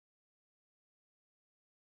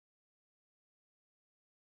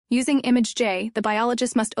Using image J, the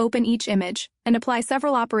biologist must open each image and apply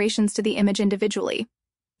several operations to the image individually.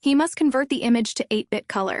 He must convert the image to 8-bit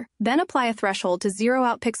color, then apply a threshold to zero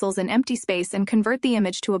out pixels in empty space and convert the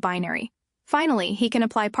image to a binary. Finally, he can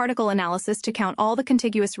apply particle analysis to count all the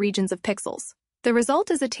contiguous regions of pixels. The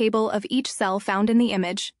result is a table of each cell found in the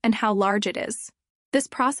image and how large it is. This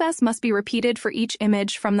process must be repeated for each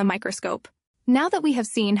image from the microscope. Now that we have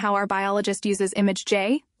seen how our biologist uses image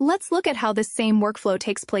J, let's look at how this same workflow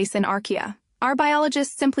takes place in Archia. Our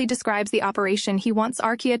biologist simply describes the operation he wants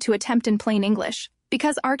Archia to attempt in plain English.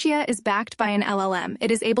 Because Archia is backed by an LLM,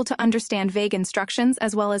 it is able to understand vague instructions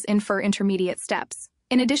as well as infer intermediate steps.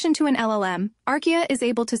 In addition to an LLM, Archia is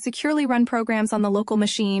able to securely run programs on the local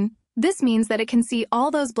machine. This means that it can see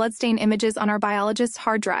all those bloodstain images on our biologist's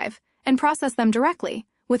hard drive and process them directly,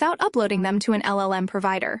 without uploading them to an LLM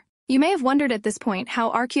provider. You may have wondered at this point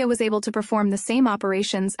how Archia was able to perform the same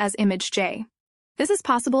operations as image J. This is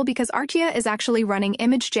possible because Archia is actually running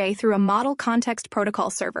image J through a model context protocol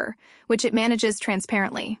server, which it manages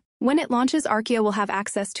transparently. When it launches, Archia will have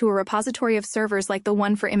access to a repository of servers like the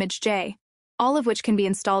one for image J, all of which can be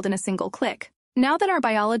installed in a single click. Now that our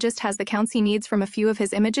biologist has the counts he needs from a few of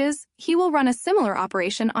his images, he will run a similar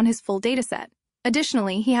operation on his full dataset.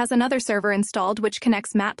 Additionally, he has another server installed which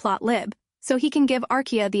connects matplotlib, so he can give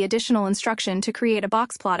Archia the additional instruction to create a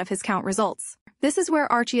box plot of his count results. This is where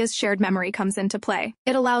Archia's shared memory comes into play.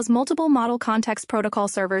 It allows multiple model context protocol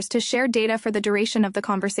servers to share data for the duration of the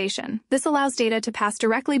conversation. This allows data to pass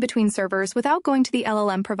directly between servers without going to the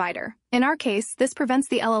LLM provider. In our case, this prevents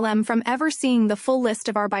the LLM from ever seeing the full list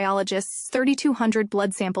of our biologist's 3,200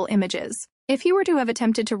 blood sample images. If he were to have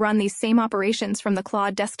attempted to run these same operations from the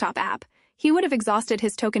Claude Desktop app, he would have exhausted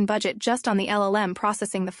his token budget just on the LLM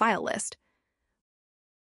processing the file list.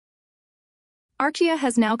 Archia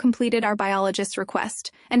has now completed our biologist's request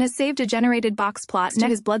and has saved a generated box plot to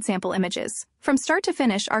his blood sample images. From start to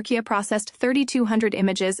finish, Archia processed 3,200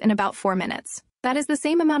 images in about 4 minutes. That is the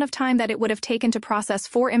same amount of time that it would have taken to process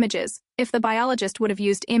 4 images if the biologist would have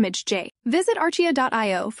used image J. Visit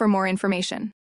archia.io for more information.